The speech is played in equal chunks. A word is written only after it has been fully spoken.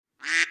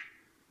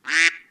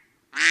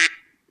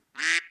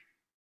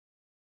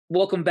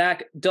Welcome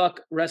back,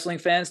 Duck wrestling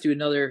fans, to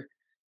another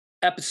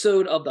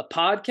episode of the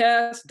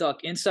podcast,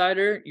 Duck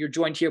Insider. You're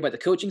joined here by the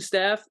coaching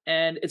staff,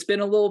 and it's been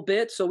a little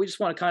bit, so we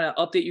just want to kind of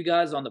update you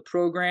guys on the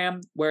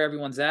program, where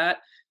everyone's at.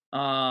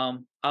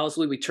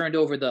 Obviously, we turned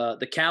over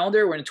the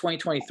calendar. We're in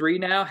 2023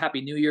 now.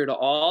 Happy New Year to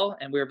all,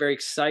 and we're very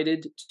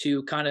excited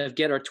to kind of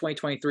get our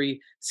 2023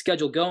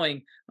 schedule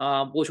going,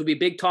 which will be a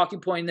big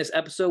talking point in this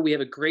episode. We have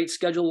a great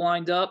schedule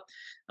lined up.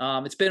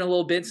 It's been a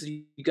little bit since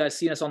you guys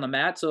seen us on the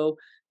mat, so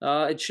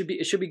it should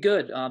be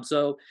good.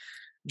 So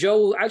Joe,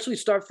 we'll actually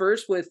start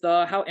first with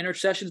how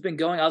Intersession's been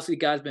going. Obviously, you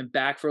guys have been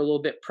back for a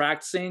little bit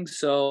practicing,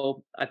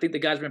 so I think the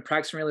guys have been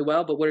practicing really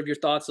well. But what are your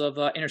thoughts of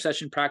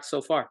Intersession practice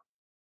so far?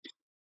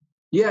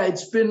 Yeah,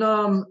 it's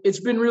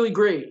been really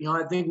great.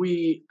 I think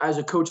we, as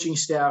a coaching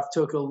staff,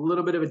 took a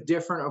little bit of a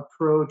different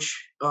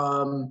approach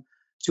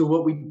to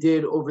what we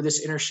did over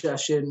this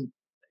Intersession,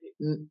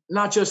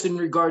 not just in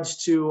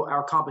regards to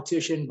our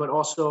competition, but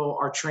also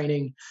our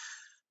training.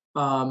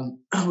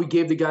 We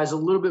gave the guys a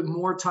little bit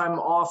more time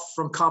off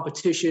from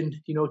competition.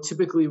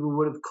 Typically we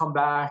would have come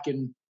back,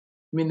 and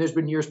there's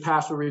been years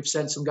past where we've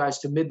sent some guys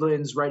to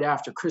Midlands right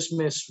after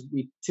Christmas.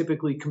 We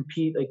typically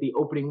compete like the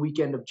opening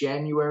weekend of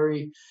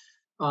January.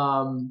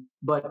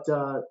 But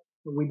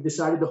we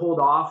decided to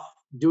hold off,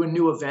 do a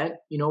new event.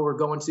 We're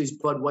going to these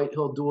Bud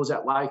Whitehill duels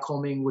at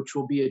Lycoming, which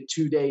will be a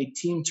 2-day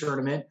team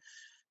tournament.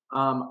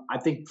 I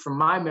think from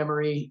my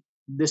memory,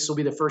 this will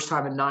be the first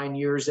time in 9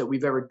 years that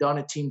we've ever done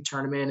a team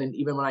tournament. And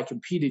even when I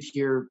competed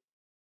here,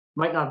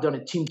 might not have done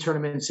a team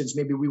tournament since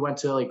maybe we went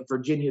to like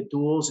Virginia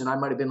duels, and I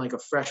might've been like a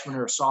freshman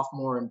or a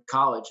sophomore in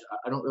college.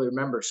 I don't really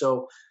remember.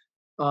 So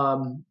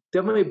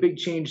definitely a big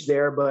change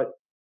there. But,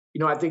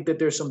 I think that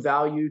there's some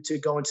value to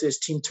going to this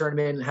team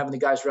tournament and having the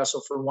guys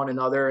wrestle for one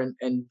another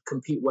and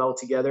compete well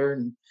together.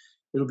 And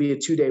it'll be a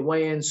 2-day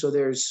weigh-in. So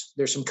there's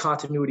some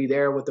continuity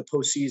there with the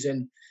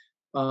postseason.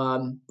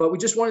 But we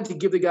just wanted to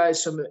give the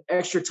guys some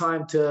extra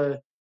time to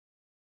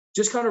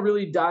just kind of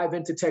really dive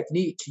into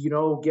technique,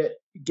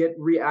 get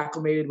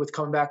reacclimated with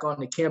coming back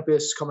onto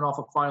campus, coming off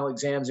of final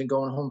exams and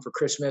going home for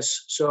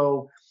Christmas.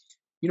 So,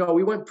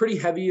 we went pretty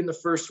heavy in the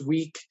first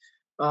week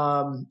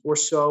or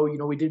so.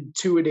 We did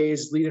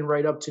 2-a-days leading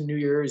right up to New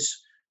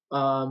Year's,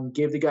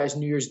 gave the guys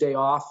New Year's Day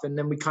off. And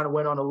then we kind of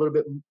went on a little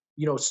bit,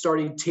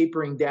 started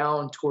tapering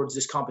down towards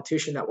this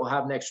competition that we'll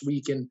have next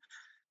week. And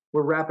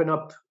we're wrapping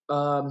up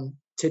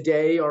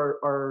today,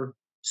 our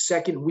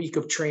second week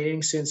of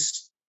training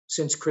since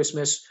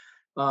Christmas.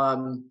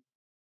 And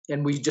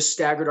we just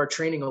staggered our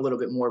training a little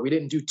bit more. We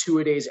didn't do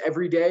 2-a-days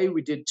every day.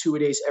 We did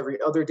 2-a-days every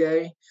other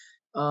day.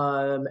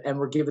 And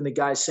we're giving the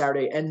guys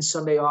Saturday and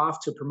Sunday off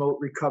to promote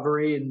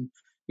recovery. And,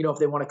 if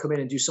they want to come in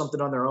and do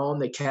something on their own,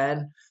 they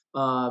can,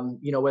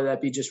 whether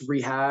that be just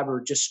rehab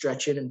or just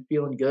stretching and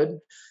feeling good.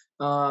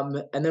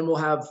 And then we'll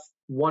have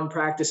one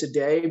practice a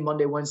day,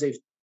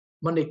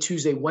 Monday,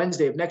 Tuesday,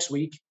 Wednesday of next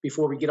week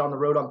before we get on the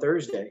road on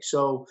Thursday.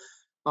 So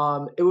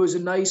it was a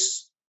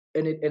nice,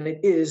 and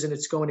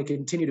it's going to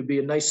continue to be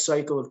a nice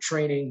cycle of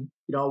training,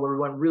 where we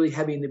went really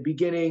heavy in the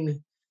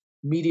beginning,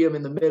 medium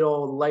in the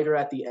middle, lighter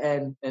at the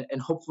end,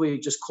 and hopefully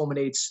it just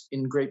culminates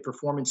in great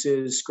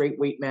performances, great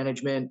weight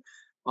management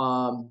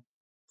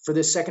for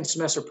this second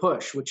semester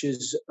push, which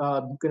is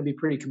going to be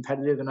pretty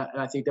competitive. And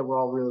I think that we're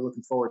all really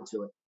looking forward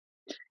to it.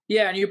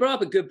 Yeah, and you brought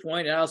up a good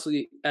point. And also,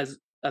 as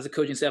a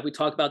coaching staff, we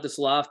talk about this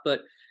a lot,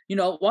 but, why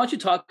don't you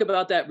talk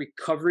about that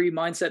recovery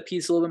mindset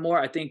piece a little bit more?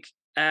 I think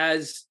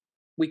as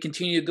we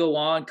continue to go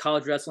on,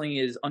 college wrestling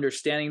is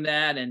understanding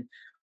that, and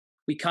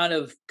we kind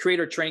of create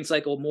our training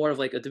cycle more of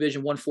like a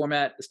Division I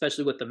format,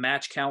 especially with the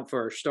match count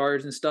for our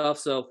starters and stuff.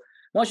 So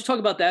why don't you talk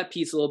about that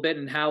piece a little bit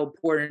and how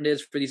important it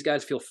is for these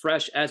guys to feel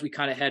fresh as we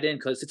kind of head in,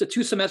 because it's a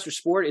 2-semester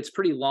sport. It's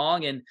pretty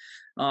long. And,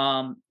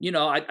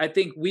 I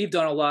think we've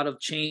done a lot of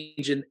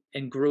change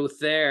and growth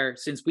there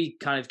since we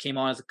kind of came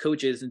on as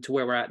coaches into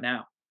where we're at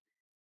now.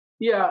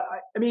 Yeah.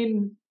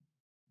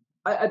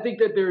 I think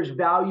that there's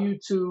value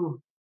to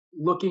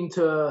looking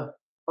to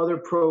other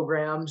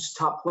programs,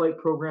 top flight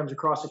programs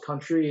across the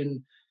country,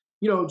 and,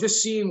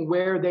 just seeing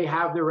where they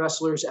have their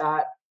wrestlers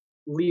at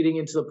leading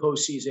into the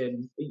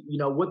postseason,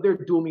 what their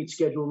dual meet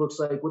schedule looks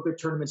like, what their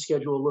tournament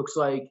schedule looks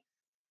like.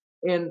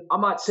 And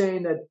I'm not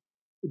saying that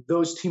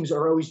those teams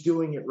are always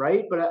doing it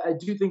right, but I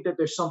do think that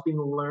there's something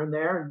to learn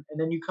there. And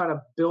then you kind of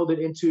build it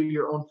into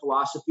your own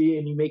philosophy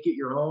and you make it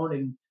your own.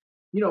 And,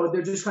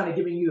 they're just kind of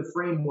giving you the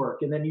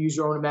framework, and then you use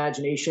your own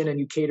imagination and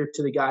you cater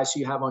to the guys who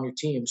you have on your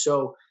team.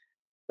 So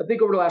I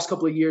think over the last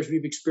couple of years,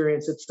 we've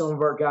experienced that some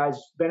of our guys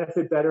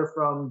benefit better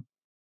from,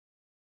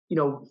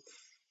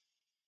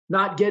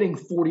 not getting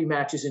 40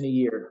 matches in a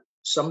year.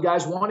 Some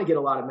guys want to get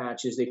a lot of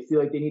matches. They feel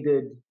like they need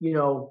to,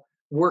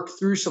 work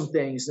through some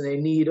things, and they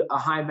need a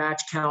high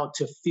match count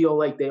to feel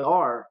like they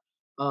are.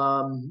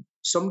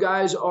 Some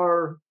guys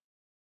are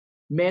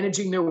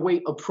managing their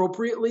weight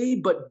appropriately,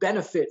 but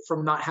benefit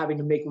from not having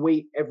to make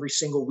weight every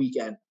single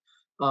weekend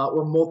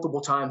or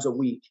multiple times a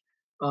week.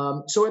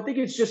 So I think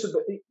it's just,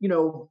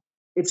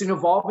 it's an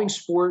evolving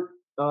sport.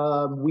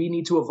 We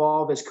need to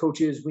evolve as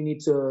coaches. We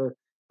need to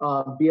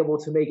be able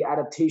to make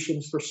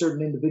adaptations for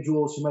certain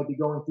individuals who might be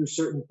going through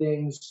certain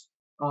things,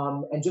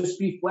 and just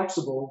be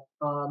flexible.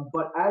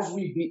 But as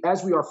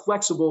we are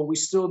flexible, we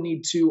still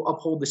need to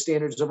uphold the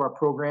standards of our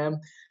program.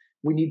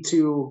 We need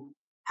to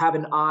have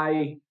an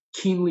eye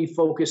keenly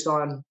focused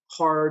on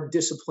hard,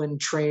 disciplined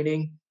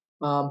training,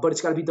 but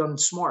it's got to be done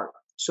smart.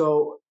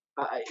 So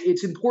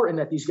it's important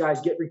that these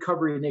guys get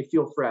recovery and they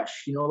feel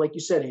fresh. Like you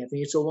said,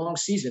 Anthony, it's a long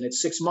season.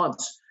 It's 6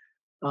 months.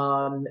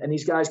 And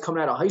these guys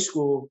coming out of high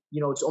school,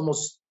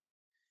 it's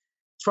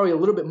probably a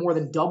little bit more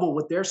than double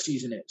what their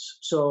season is.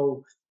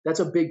 So that's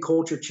a big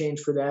culture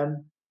change for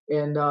them.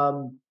 And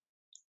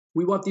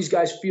we want these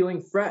guys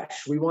feeling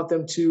fresh. We want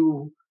them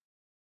to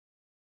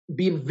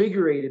be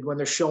invigorated when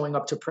they're showing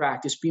up to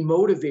practice, be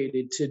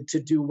motivated to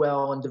do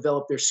well and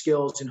develop their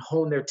skills and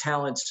hone their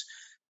talents.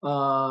 We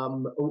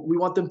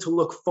want them to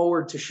look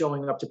forward to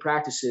showing up to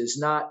practices,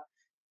 not,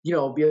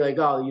 be like,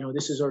 oh,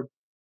 this is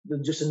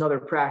just another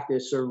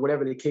practice or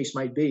whatever the case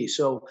might be.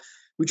 So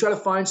we try to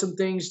find some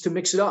things to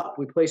mix it up.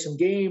 We play some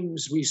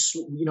games. We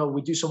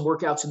do some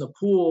workouts in the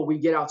pool. We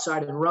get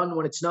outside and run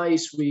when it's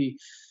nice. We,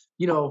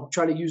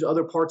 try to use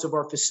other parts of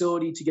our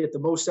facility to get the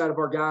most out of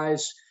our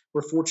guys.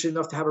 We're fortunate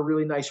enough to have a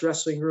really nice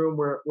wrestling room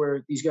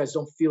where these guys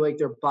don't feel like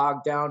they're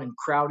bogged down and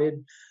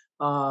crowded.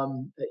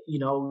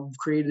 We've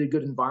created a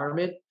good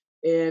environment.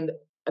 And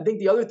I think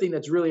the other thing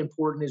that's really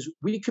important is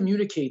we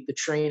communicate the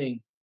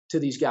training to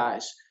these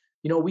guys.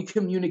 We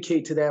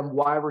communicate to them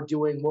why we're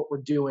doing what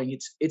we're doing.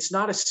 It's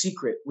not a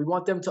secret. We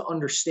want them to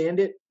understand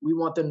it. We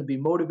want them to be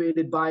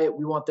motivated by it.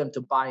 We want them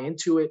to buy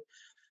into it.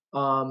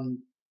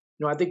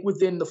 I think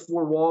within the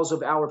four walls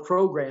of our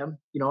program,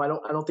 I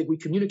don't think we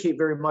communicate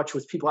very much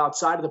with people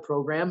outside of the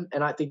program,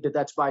 and I think that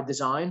that's by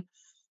design.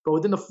 But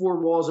within the four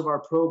walls of our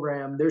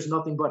program, there's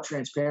nothing but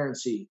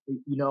transparency.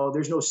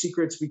 There's no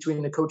secrets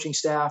between the coaching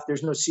staff.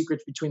 There's no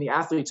secrets between the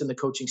athletes and the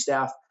coaching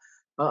staff,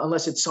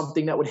 unless it's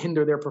something that would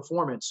hinder their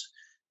performance.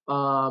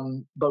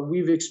 But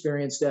we've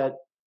experienced that,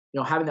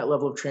 having that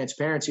level of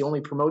transparency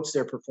only promotes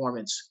their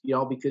performance,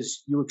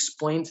 because you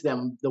explain to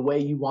them the way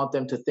you want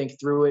them to think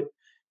through it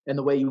and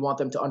the way you want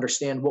them to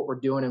understand what we're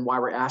doing and why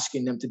we're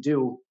asking them to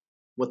do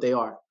what they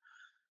are.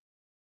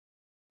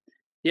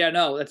 Yeah,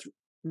 no, that's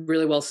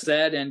really well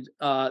said. And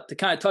to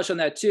kind of touch on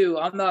that too,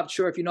 I'm not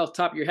sure if you know off the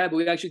top of your head, but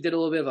we actually did a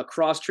little bit of a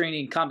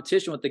cross-training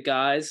competition with the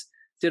guys,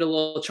 did a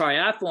little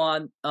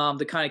triathlon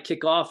to kind of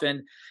kick off.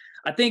 And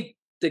I think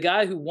the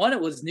guy who won it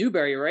was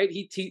Newberry, right?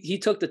 He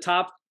took the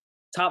top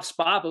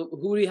spot. But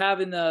who do we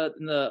have in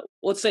the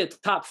let's say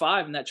top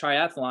 5 in that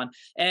triathlon?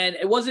 And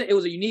it was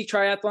a unique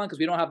triathlon because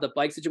we don't have the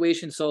bike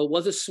situation. So it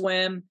was a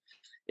swim,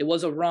 it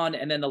was a run,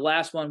 and then the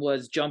last one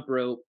was jump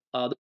rope.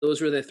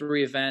 Those were the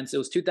 3 events. It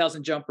was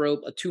 2,000 jump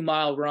rope, a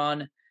 2-mile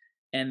run,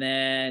 and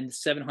then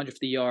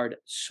 750 yard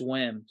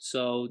swim.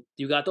 So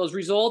you got those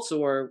results,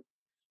 or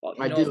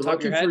I do.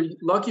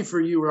 Lucky for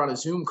you, we're on a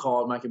Zoom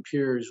call. My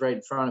computer is right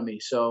in front of me.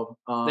 So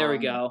there we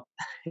go.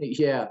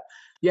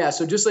 Yeah.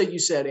 So just like you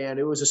said, Ann,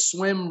 it was a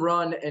swim,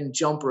 run, and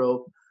jump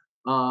rope.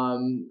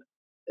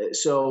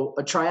 So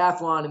a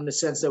triathlon in the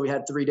sense that we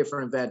had 3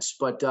 different events.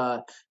 But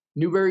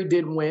Newberry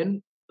did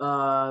win.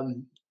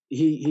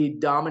 He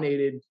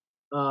dominated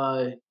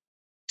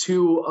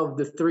 2 of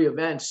the 3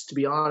 events. To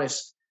be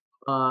honest,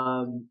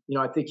 I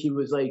think he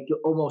was like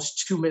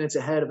almost 2 minutes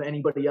ahead of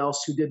anybody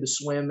else who did the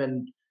swim,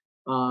 and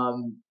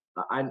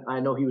I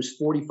know he was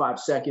 45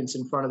 seconds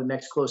in front of the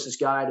next closest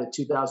guy to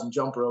 2,000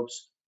 jump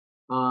ropes.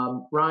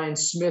 Ryan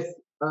Smith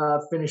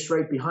finished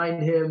right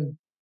behind him,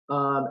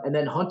 and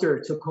then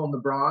Hunter took home the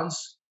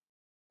bronze.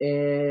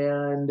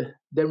 And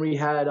then we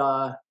had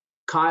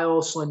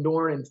Kyle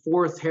Slendorn in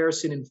 4th,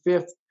 Harrison in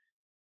 5th,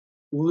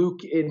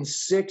 Luke in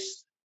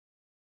 6th,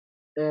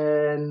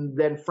 and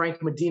then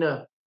Frank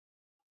Medina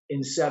in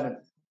 7th.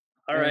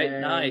 All right,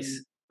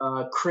 nice.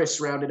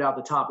 Chris rounded out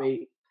the top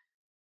 8.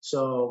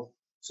 So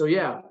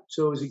yeah.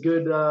 So it was a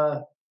good.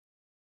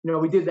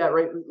 We did that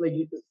right.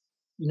 We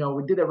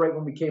did that right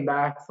when we came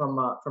back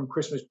from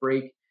Christmas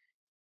break.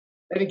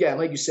 And again,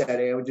 like you said,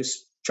 I would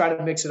just try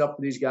to mix it up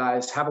for these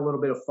guys, have a little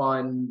bit of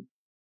fun,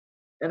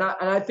 and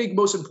I think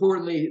most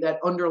importantly, that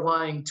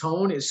underlying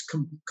tone is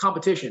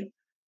competition.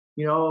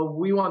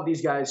 We want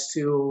these guys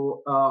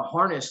to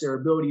harness their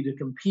ability to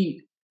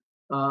compete,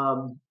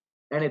 and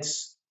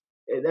that's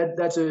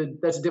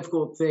a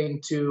difficult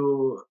thing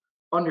to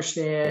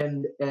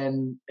understand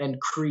and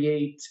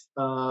create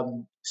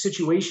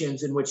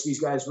situations in which these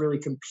guys really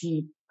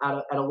compete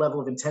at a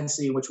level of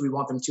intensity in which we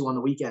want them to on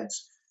the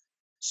weekends.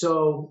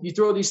 So you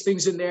throw these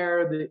things in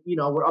there that,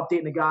 we're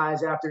updating the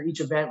guys after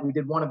each event. We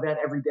did 1 event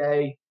every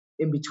day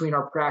in between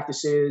our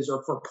practices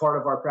or for part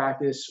of our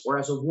practice or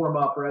as a warm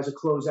up or as a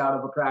closeout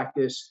of a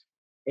practice.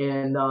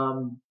 And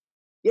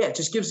it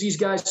just gives these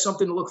guys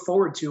something to look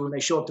forward to when they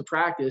show up to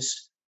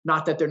practice.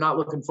 Not that they're not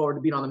looking forward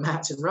to being on the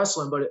mats and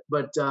wrestling,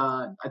 but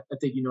I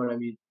think you know what I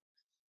mean.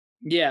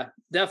 Yeah,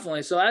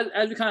 definitely. So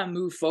as we kind of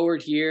move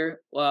forward here,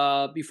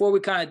 before we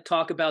kind of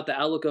talk about the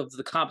outlook of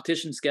the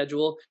competition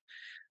schedule,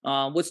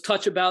 Let's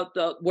touch about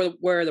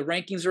where the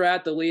rankings are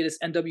at. The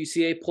latest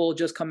NWCA poll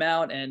just come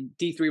out, and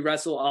D3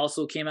 Wrestle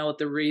also came out with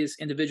the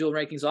individual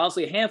rankings.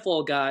 Obviously, a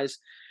handful of guys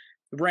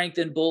ranked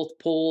in both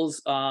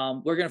polls.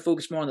 We're going to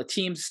focus more on the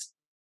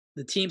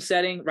team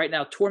setting right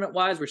now. Tournament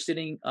wise, we're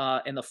sitting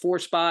in the 4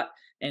 spot,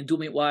 and dual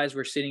meet wise,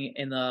 we're sitting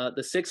in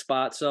the 6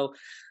 spot. So,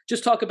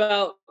 just talk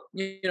about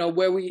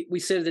where we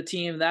sit as a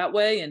team that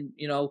way, and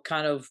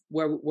kind of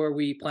where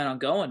we plan on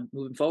going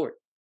moving forward.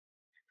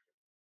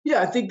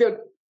 Yeah, I think that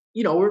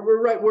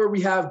we're right where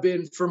we have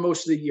been for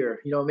most of the year.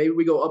 Maybe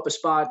we go up a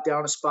spot,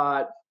 down a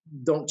spot,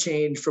 don't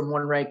change from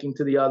one ranking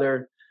to the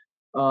other.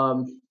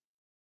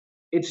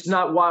 It's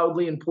not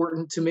wildly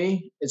important to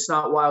me. It's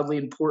not wildly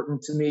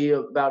important to me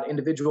about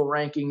individual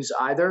rankings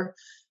either.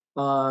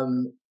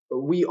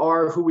 We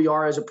are who we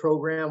are as a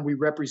program. We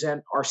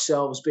represent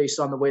ourselves based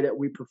on the way that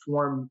we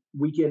perform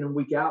week in and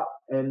week out.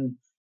 And,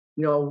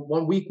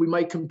 1 week we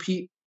might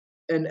compete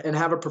and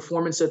have a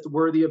performance that's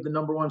worthy of the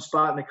number 1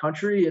 spot in the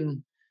country.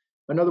 And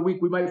another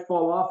week we might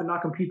fall off and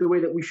not compete the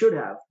way that we should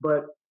have.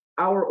 But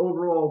our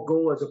overall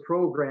goal as a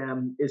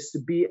program is to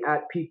be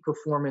at peak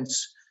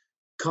performance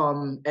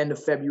come end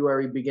of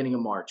February, beginning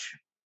of March.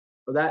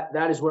 So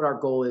that is what our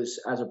goal is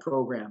as a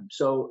program.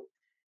 So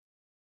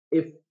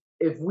if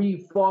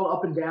we fall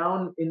up and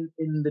down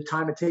in the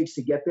time it takes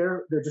to get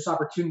there, they're just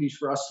opportunities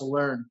for us to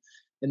learn.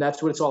 And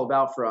that's what it's all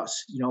about for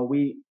us.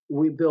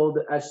 We build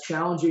as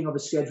challenging of a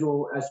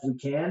schedule as we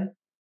can.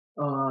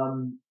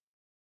 And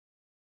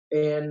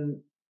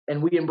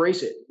we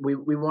embrace it. We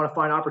want to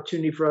find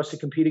opportunity for us to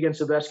compete against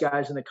the best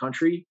guys in the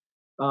country,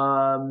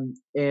 and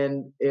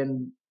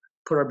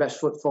put our best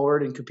foot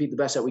forward and compete the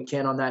best that we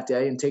can on that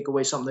day and take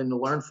away something to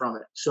learn from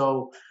it.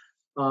 So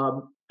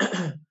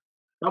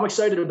I'm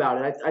excited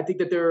about it. I think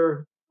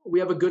that we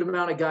have a good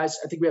amount of guys.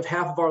 I think we have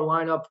half of our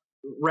lineup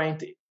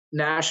ranked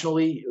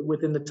nationally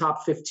within the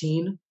top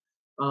 15.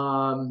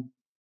 I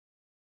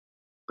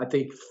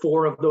think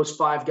 4 of those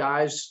 5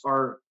 guys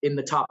are in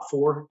the top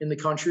 4 in the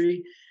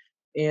country.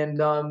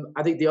 And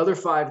I think the other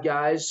 5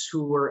 guys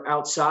who are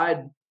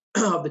outside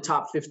of the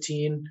top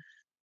 15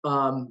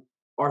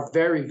 are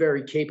very,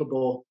 very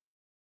capable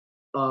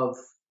of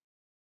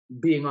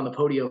being on the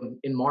podium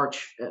in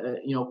March,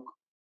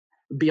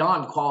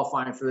 beyond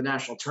qualifying for the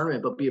national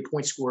tournament, but be a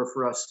point scorer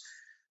for us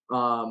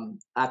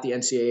at the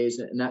NCAAs.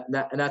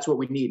 And that's what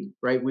we need,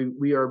 right?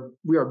 We are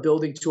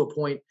building to a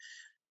point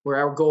where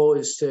our goal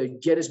is to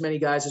get as many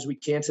guys as we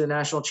can to the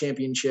national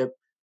championship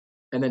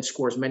and then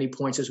score as many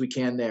points as we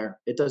can there.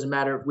 It doesn't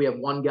matter if we have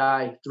 1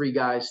 guy, 3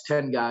 guys,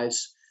 10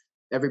 guys.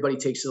 Everybody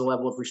takes the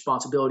level of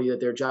responsibility that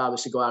their job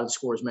is to go out and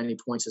score as many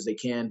points as they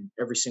can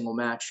every single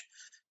match.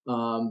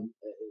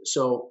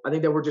 So I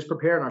think that we're just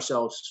preparing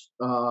ourselves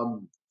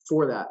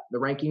for that. The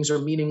rankings are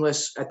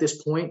meaningless at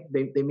this point.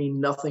 They mean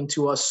nothing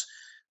to us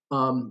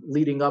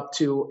leading up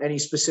to any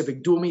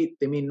specific dual meet.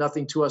 They mean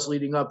nothing to us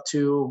leading up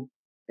to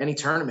any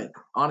tournament.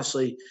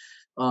 Honestly,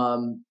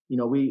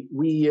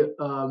 we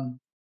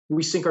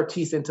sink our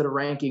teeth into the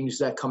rankings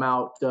that come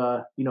out,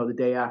 the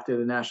day after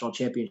the national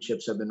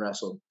championships have been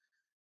wrestled.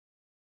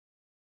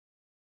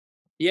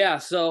 Yeah.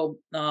 So,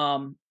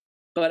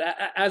 but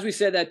as we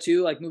said that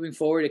too, like moving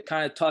forward, it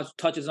kind of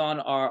touches on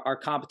our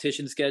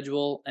competition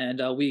schedule,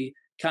 and we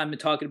kind of been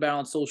talking about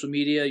on social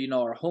media,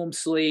 our home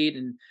slate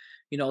and,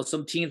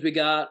 some teams we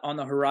got on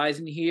the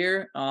horizon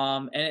here.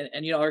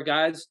 And our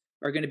guys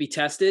are going to be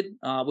tested,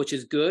 which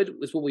is good.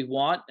 It's what we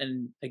want.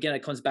 And again,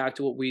 it comes back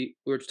to what we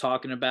were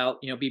talking about,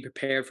 be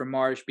prepared for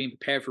March, being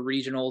prepared for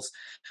regionals.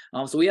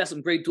 So we have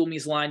some great dual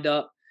meets lined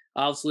up.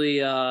 Obviously,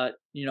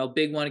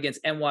 big one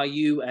against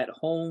NYU at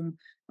home.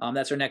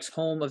 That's our next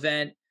home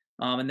event.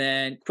 And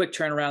then quick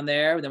turnaround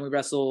there. Then we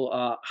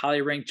wrestle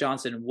highly ranked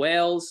Johnson and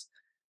Wales.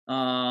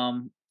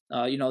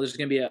 There's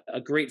going to be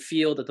a great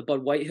field at the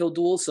Bud Whitehill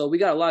duel. So we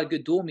got a lot of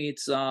good dual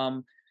meets,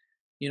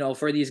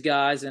 for these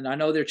guys. And I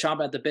know they're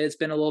chomping at the bit. It's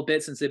been a little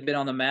bit since they've been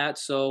on the mat.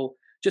 So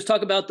just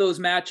talk about those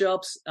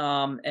matchups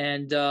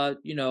and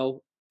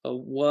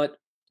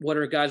what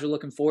our guys are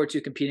looking forward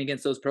to competing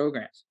against those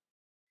programs.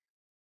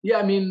 Yeah,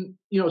 I mean,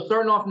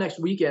 starting off next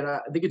weekend, I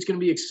think it's going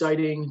to be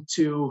exciting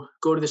to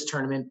go to this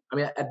tournament. I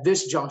mean, at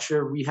this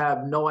juncture, we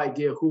have no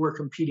idea who we're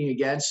competing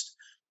against,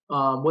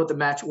 what the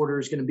match order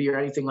is going to be or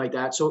anything like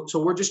that. So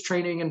we're just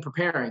training and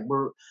preparing.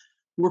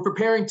 We're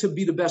preparing to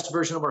be the best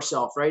version of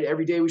ourselves, right?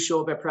 Every day we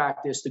show up at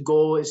practice, the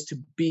goal is to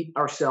beat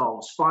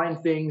ourselves, find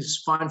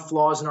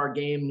flaws in our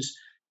games,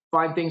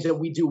 find things that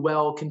we do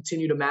well,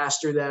 continue to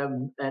master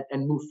them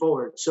and move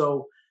forward.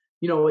 So,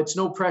 it's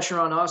no pressure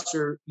on us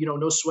or,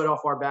 no sweat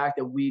off our back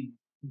that we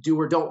do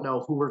or don't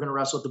know who we're going to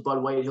wrestle at the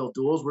Bud Whitehill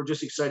duels. We're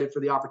just excited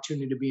for the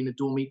opportunity to be in a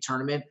dual meet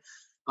tournament.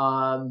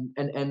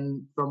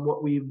 And from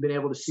what we've been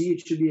able to see, it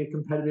should be a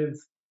competitive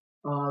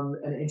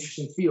and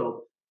interesting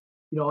field,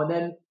 and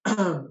then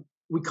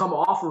we come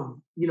off of,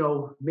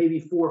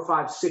 maybe 4,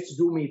 5, 6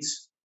 dual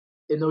meets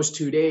in those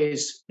 2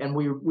 days. And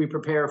we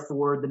prepare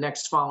for the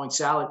next following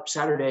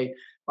Saturday,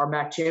 our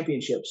MAC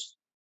championships.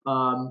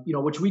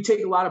 which we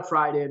take a lot of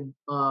pride in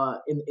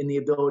the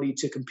ability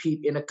to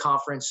compete in a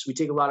conference. We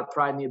take a lot of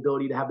pride in the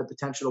ability to have the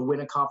potential to win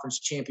a conference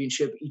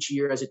championship each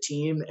year as a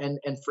team, and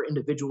for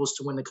individuals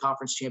to win the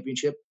conference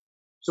championship.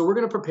 So we're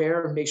going to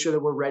prepare and make sure that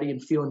we're ready and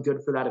feeling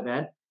good for that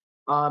event.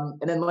 And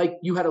then, like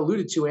you had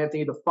alluded to,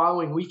 Anthony, the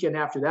following weekend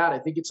after that, I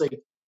think it's like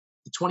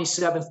the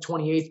 27th,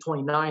 28th,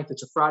 29th.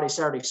 It's a Friday,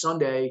 Saturday,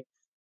 Sunday.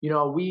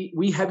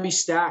 We heavy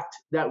stacked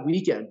that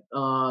weekend.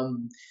 A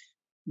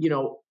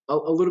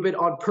little bit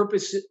on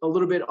purpose, a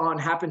little bit on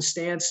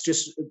happenstance,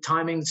 just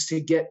timings to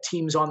get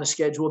teams on the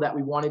schedule that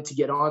we wanted to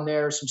get on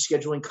there, some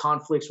scheduling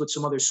conflicts with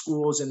some other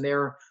schools and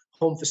their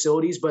home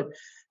facilities. But,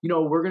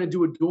 we're going to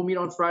do a dual meet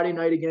on Friday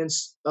night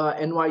against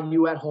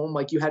NYU at home,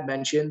 like you had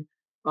mentioned.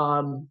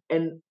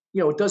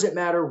 It doesn't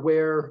matter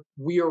where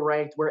we are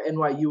ranked, where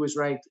NYU is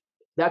ranked.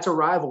 That's a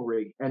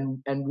rivalry,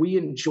 and we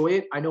enjoy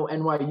it. I know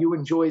NYU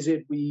enjoys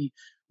it. We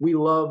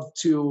love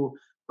to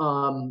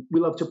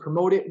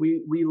promote it.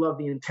 We love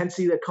the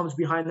intensity that comes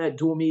behind that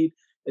dual meet.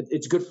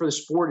 It's good for the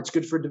sport. It's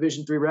good for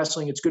Division III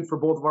wrestling. It's good for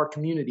both of our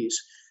communities.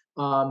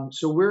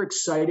 So we're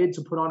excited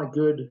to put on a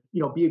good,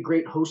 be a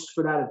great host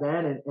for that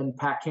event and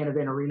pack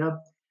Canavan Arena.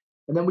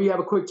 And then we have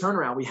a quick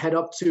turnaround. We head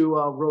up to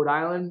Rhode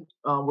Island,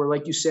 where,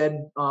 like you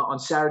said, on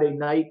Saturday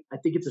night, I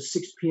think it's a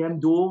 6 p.m.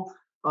 duel.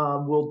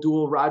 We'll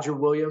duel Roger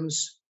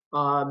Williams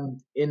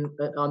on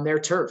their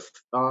turf.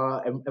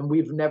 And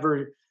we've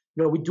never,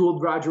 we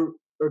dueled Roger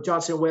or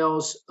Johnson and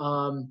Wales.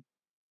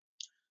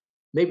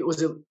 Maybe it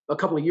was a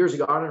couple of years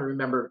ago. I don't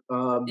remember.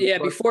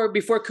 Before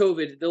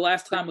COVID. The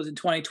last time was in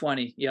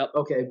 2020. Yep.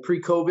 Okay.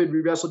 Pre-COVID, we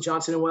wrestled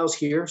Johnson and Wales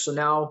here. So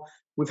now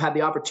we've had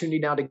the opportunity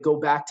now to go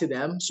back to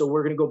them. So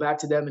we're going to go back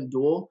to them and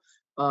duel.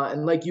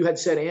 And like you had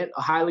said, Ant,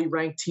 a highly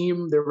ranked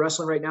team. They're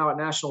wrestling right now at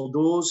national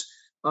duels.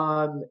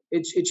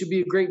 It should be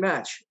a great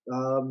match.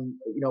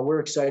 We're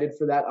excited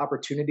for that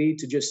opportunity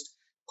to just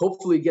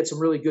hopefully get some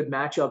really good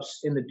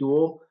matchups in the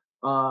duel.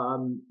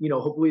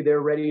 Hopefully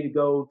they're ready to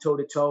go toe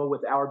to toe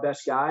with our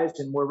best guys,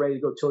 and we're ready to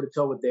go toe to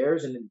toe with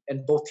theirs.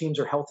 And both teams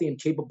are healthy and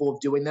capable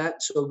of doing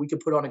that. So we can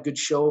put on a good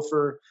show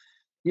for,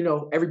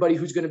 everybody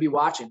who's going to be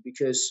watching,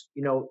 because,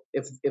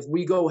 if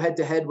we go head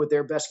to head with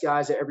their best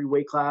guys at every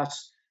weight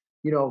class,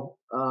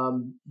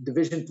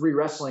 Division III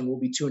wrestling will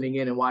be tuning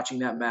in and watching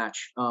that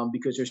match,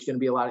 because there's going to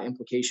be a lot of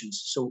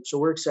implications. So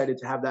we're excited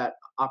to have that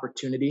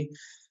opportunity.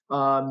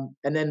 And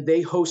then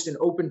they host an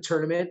open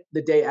tournament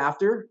the day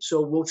after.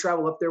 So we'll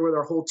travel up there with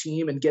our whole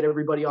team and get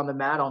everybody on the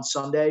mat on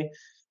Sunday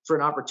for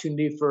an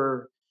opportunity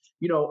for,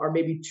 our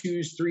maybe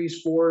 2s, 3s,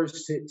 4s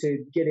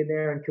to get in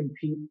there and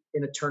compete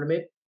in a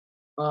tournament.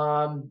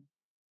 And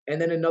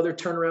then another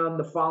turnaround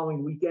the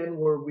following weekend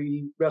where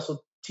we wrestled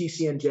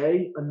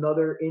TCNJ,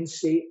 another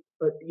in-state,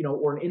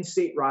 or an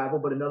in-state rival,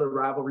 but another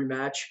rivalry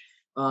match.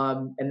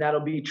 And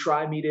that'll be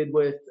tri-meeted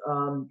with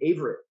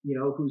Averett,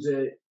 who's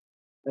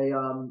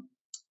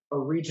a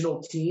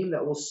regional team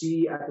that we'll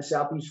see at the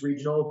Southeast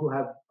Regional, who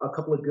have a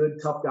couple of good,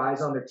 tough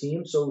guys on their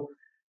team. So,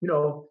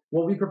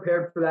 we'll be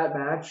prepared for that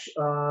match,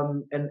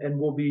 and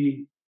we'll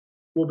be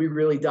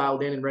really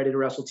dialed in and ready to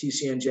wrestle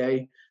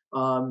TCNJ,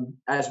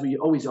 as we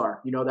always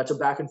are. That's a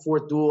back and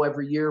forth duel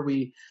every year.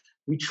 We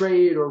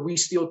trade, or we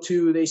steal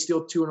 2, they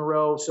steal 2 in a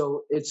row.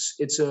 So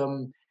it's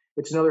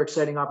another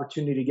exciting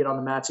opportunity to get on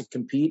the mats and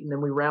compete. And then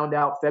we round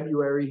out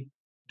February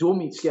dual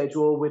meet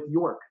schedule with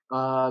York.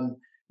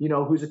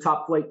 Who's a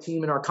top flight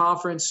team in our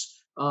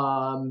conference,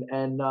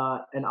 and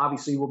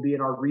obviously will be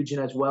in our region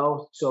as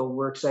well. So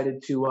we're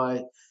excited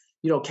to,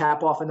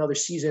 cap off another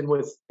season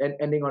with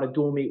ending on a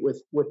dual meet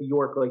with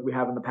York like we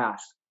have in the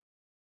past.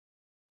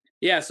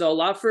 Yeah, so a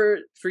lot for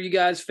you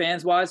guys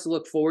fans wise to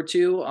look forward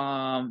to.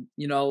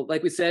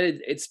 Like we said,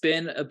 it's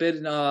been a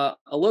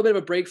little bit of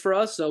a break for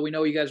us. So we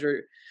know you guys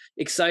are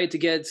excited to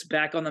get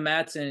back on the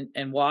mats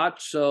and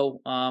watch. So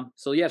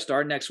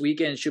starting next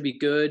weekend, it should be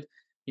good.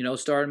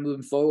 Starting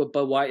moving forward with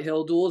Bud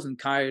Whitehill duels and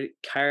carry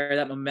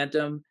that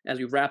momentum as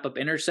we wrap up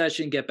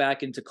intersession, get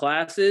back into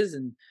classes,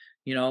 and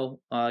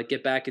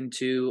get back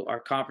into our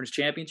conference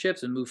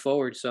championships and move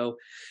forward. So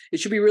it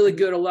should be really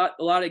good. A lot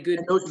of good.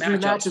 And those 3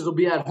 matches will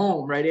be at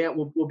home, right?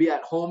 We'll be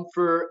at home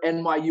for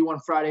NYU on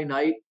Friday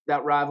night.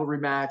 That rivalry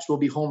match. We'll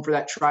be home for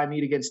that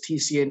tri-meet against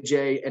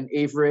TCNJ and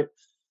Averett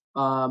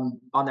on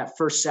that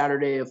first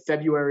Saturday of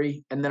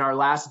February, and then our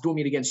last dual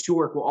meet against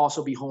York will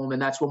also be home,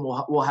 and that's when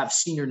we'll have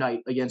senior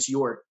night against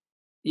York.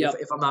 Yeah,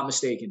 if I'm not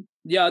mistaken.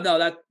 Yeah,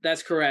 no,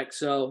 that's correct.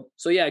 So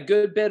yeah, a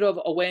good bit of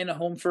away and a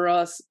home for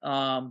us.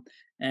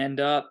 And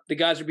the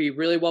guys will be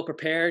really well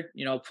prepared.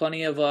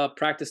 Plenty of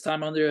practice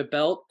time under their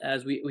belt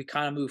as we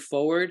kind of move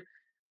forward.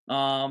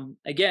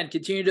 Again,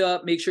 continue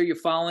to make sure you're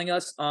following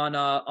us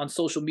on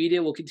social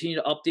media. We'll continue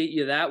to update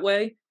you that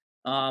way.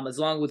 As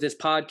long with this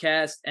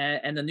podcast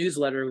and the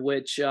newsletter,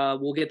 which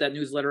we'll get that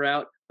newsletter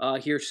out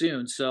here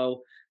soon.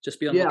 So just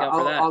be on the lookout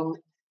for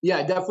that.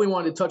 I definitely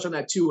wanted to touch on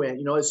that too, Ant.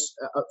 It's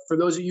for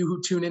those of you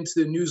who tune into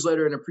the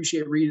newsletter and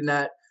appreciate reading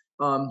that,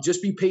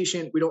 just be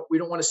patient. We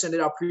don't want to send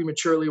it out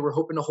prematurely. We're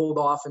hoping to hold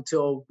off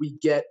until we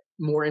get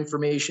more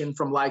information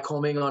from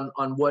Lycoming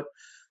on what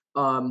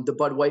the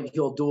Bud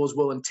Whitehill duels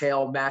will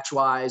entail match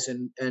wise,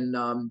 and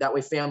that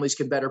way families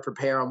can better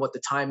prepare on what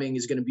the timing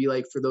is going to be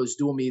like for those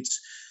dual meets.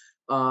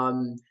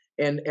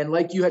 And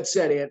like you had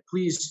said, Ant,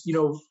 please,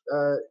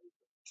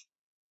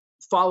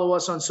 follow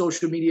us on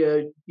social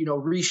media,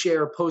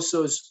 reshare, post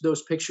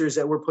those pictures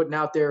that we're putting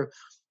out there.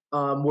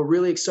 We're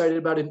really excited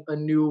about a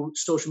new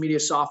social media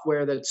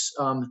software that's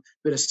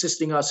been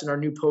assisting us in our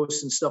new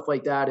posts and stuff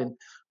like that. And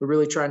we're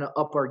really trying to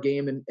up our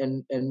game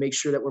and make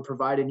sure that we're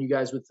providing you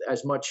guys with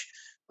as much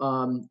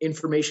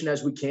information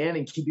as we can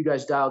and keep you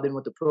guys dialed in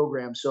with the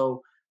program.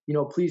 So,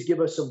 please give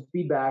us some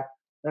feedback.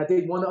 And I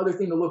think one other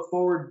thing to look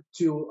forward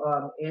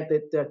to, Ant,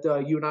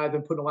 that you and I have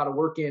been putting a lot of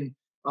work in,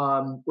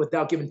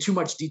 without giving too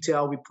much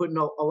detail, we put in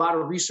a lot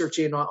of research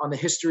in on the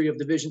history of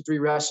Division III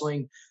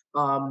wrestling,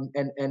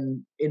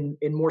 and in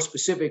more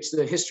specifics,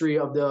 the history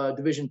of the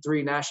Division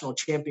III national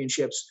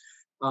championships,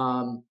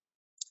 and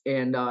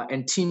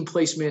team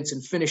placements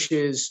and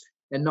finishes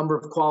and number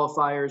of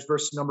qualifiers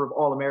versus number of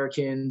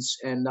All-Americans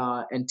and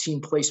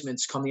team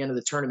placements come the end of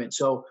the tournament.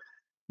 So,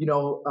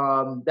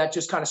 that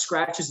just kind of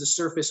scratches the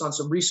surface on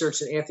some research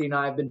that Anthony and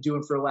I have been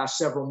doing for the last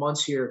several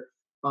months here.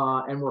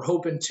 And we're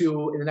hoping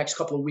to, in the next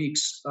couple of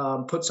weeks,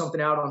 put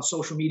something out on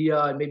social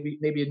media and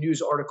maybe a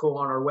news article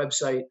on our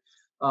website,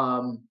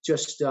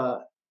 just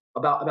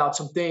about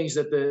some things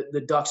that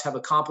the Ducks have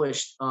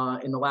accomplished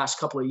in the last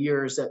couple of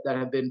years that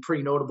have been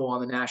pretty notable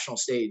on the national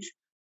stage.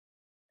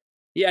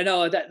 Yeah,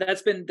 no,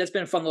 that's been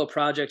a fun little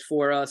project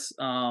for us.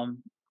 Kind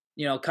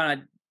of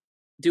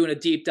doing a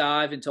deep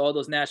dive into all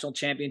those national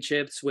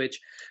championships, which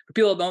for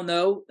people that don't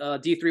know,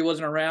 D3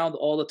 wasn't around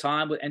all the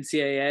time with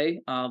NCAA.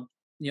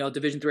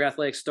 Division III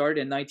athletics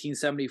started in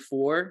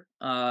 1974,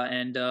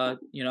 and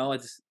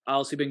it's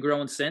obviously been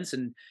growing since.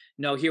 And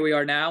here we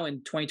are now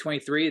in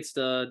 2023. It's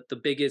the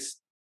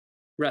biggest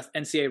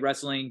NCAA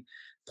wrestling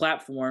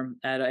platform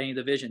at any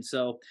division.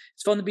 So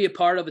it's fun to be a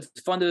part of.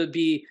 It's fun to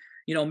be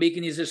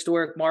making these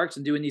historic marks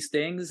and doing these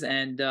things.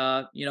 And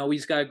we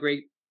just got a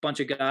great bunch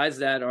of guys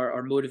that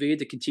are motivated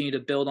to continue to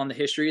build on the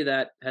history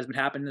that has been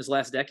happening this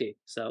last decade.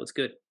 So it's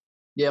good.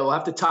 Yeah, we'll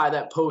have to tie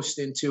that post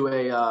into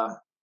a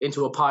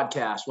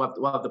podcast.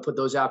 We'll have to put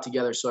those out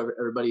together so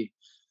everybody,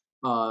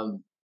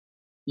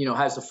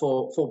 has the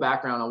full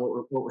background on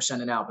what we're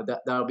sending out. But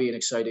that'll be an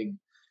exciting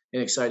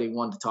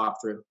one to talk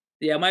through.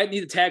 Yeah, I might need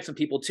to tag some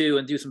people too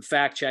and do some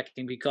fact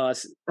checking,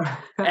 because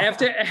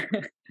after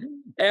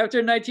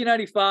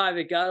 1995,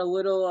 it got a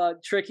little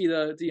tricky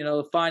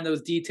to find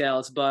those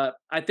details. But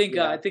I think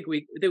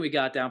we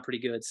got it down pretty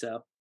good. So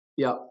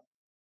yeah.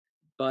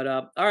 But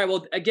all right,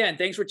 well, again,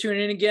 thanks for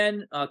tuning in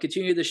again.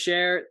 Continue to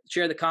share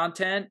the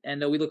content,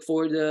 and we look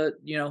forward to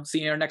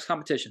seeing our next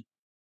competition.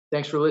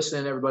 Thanks for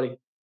listening, everybody.